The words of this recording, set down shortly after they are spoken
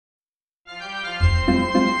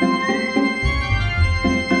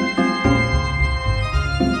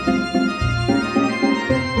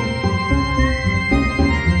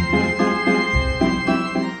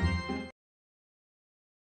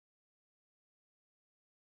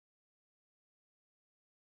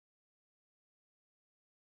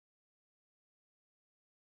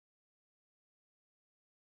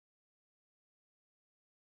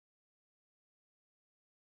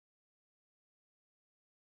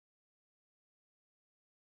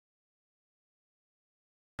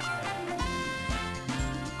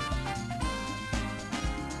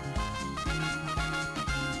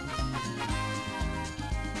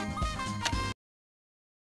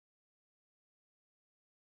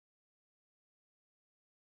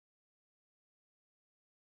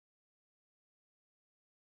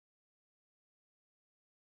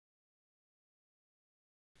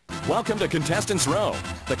Welcome to Contestants Row.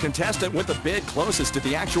 The contestant with the bid closest to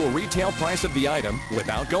the actual retail price of the item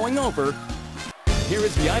without going over. Here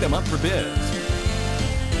is the item up for bids.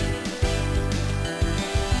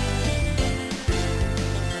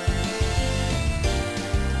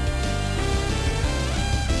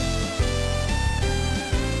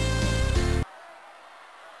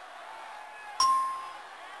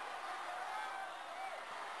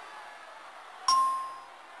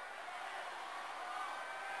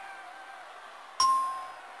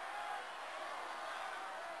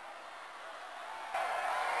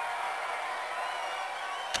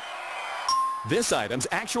 This item's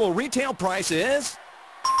actual retail price is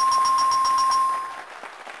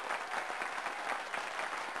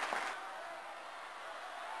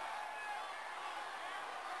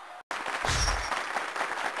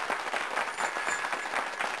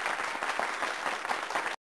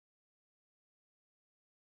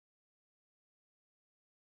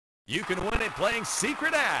You can win it playing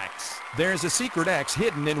Secret X. There's a Secret X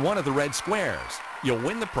hidden in one of the red squares. You'll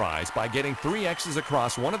win the prize by getting 3 X's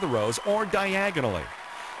across one of the rows or diagonally.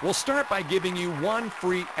 We'll start by giving you 1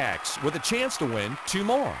 free X with a chance to win 2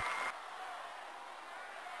 more.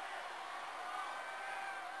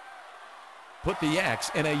 Put the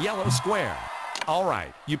X in a yellow square. All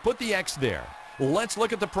right, you put the X there. Let's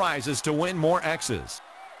look at the prizes to win more X's.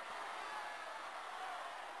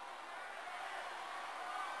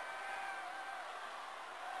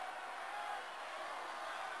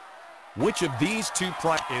 Which of these 2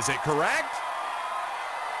 prizes? Is it correct?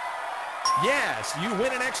 Yes, you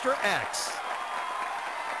win an extra X.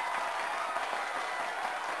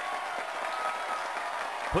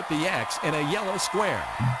 Put the X in a yellow square.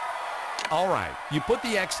 All right, you put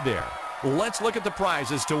the X there. Let's look at the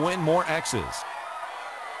prizes to win more X's.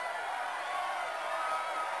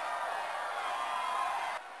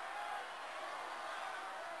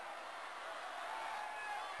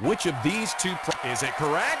 Which of these 2 prizes? Is it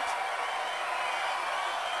correct?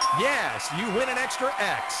 Yes, you win an extra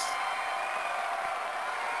X.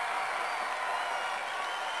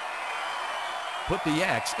 Put the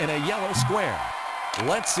X in a yellow square.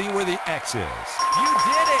 Let's see where the X is. You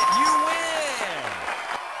did it! You win!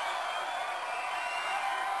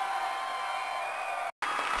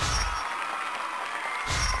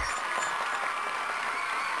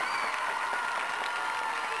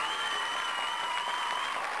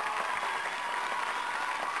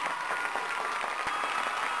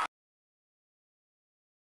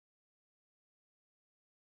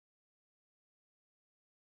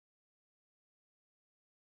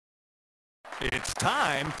 It's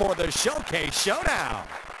time for the Showcase Showdown.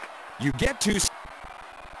 You get to...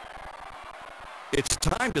 It's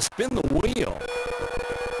time to spin the wheel.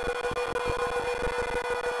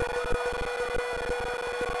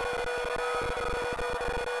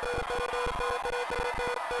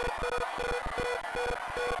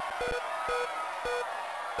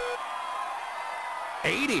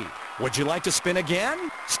 $80. Would you like to spin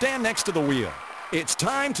again? Stand next to the wheel. It's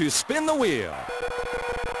time to spin the wheel.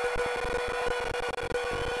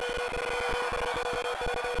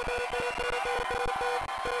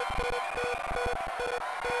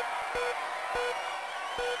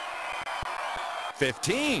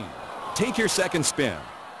 $15. Take your second spin.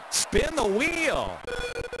 Spin the wheel.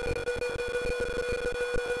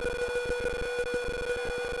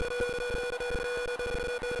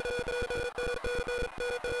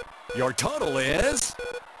 Your total is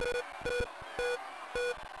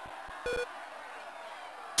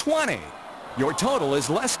 $20. Your total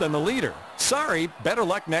is less than the leader. Sorry, better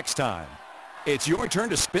luck next time. It's your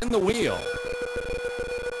turn to spin the wheel.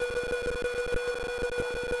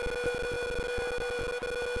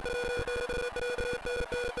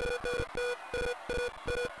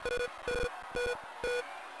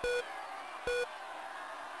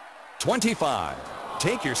 $25.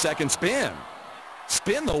 Take your second spin.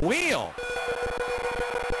 Spin the wheel.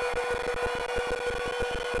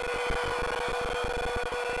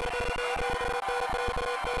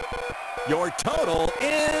 Your total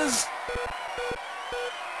is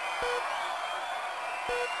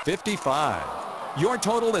 $55. Your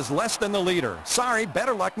total is less than the leader. Sorry,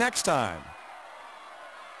 better luck next time.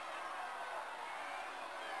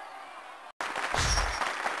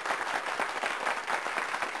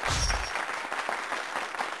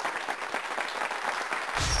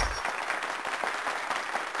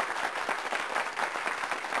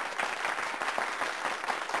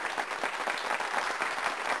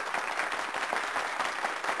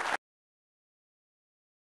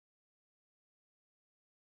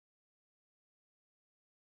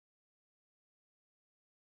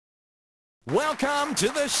 Welcome to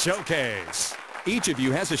the Showcase. Each of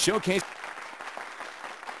you has a showcase.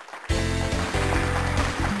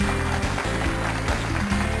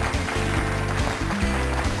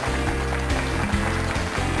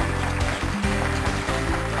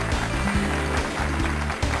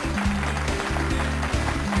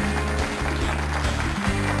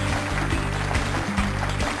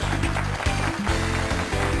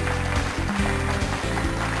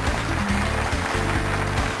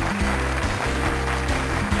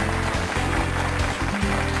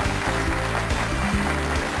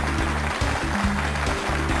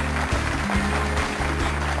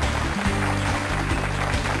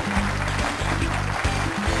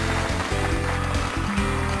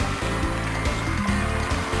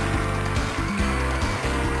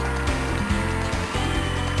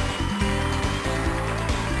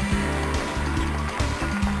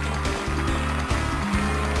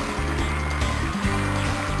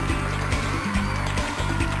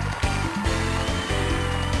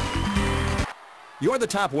 You're the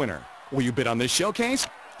top winner. Will you bid on this showcase?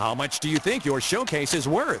 How much do you think your showcase is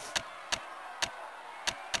worth?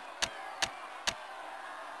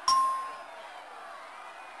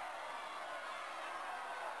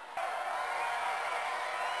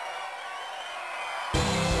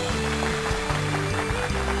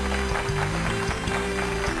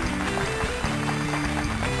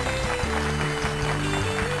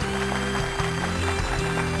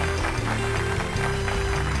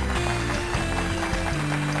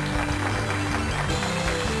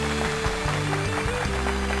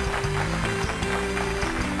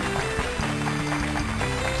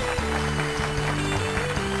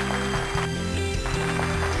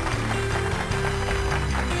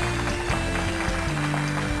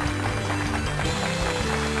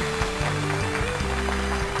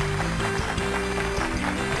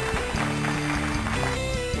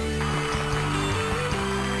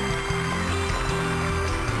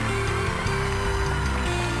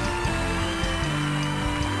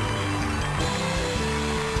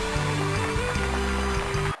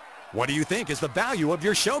 What do you think is the value of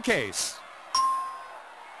your showcase?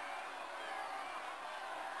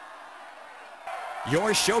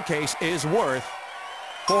 Your showcase is worth,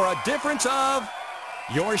 for a difference of,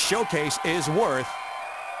 your showcase is worth,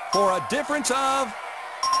 for a difference of,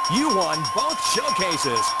 you won both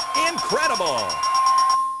showcases. Incredible!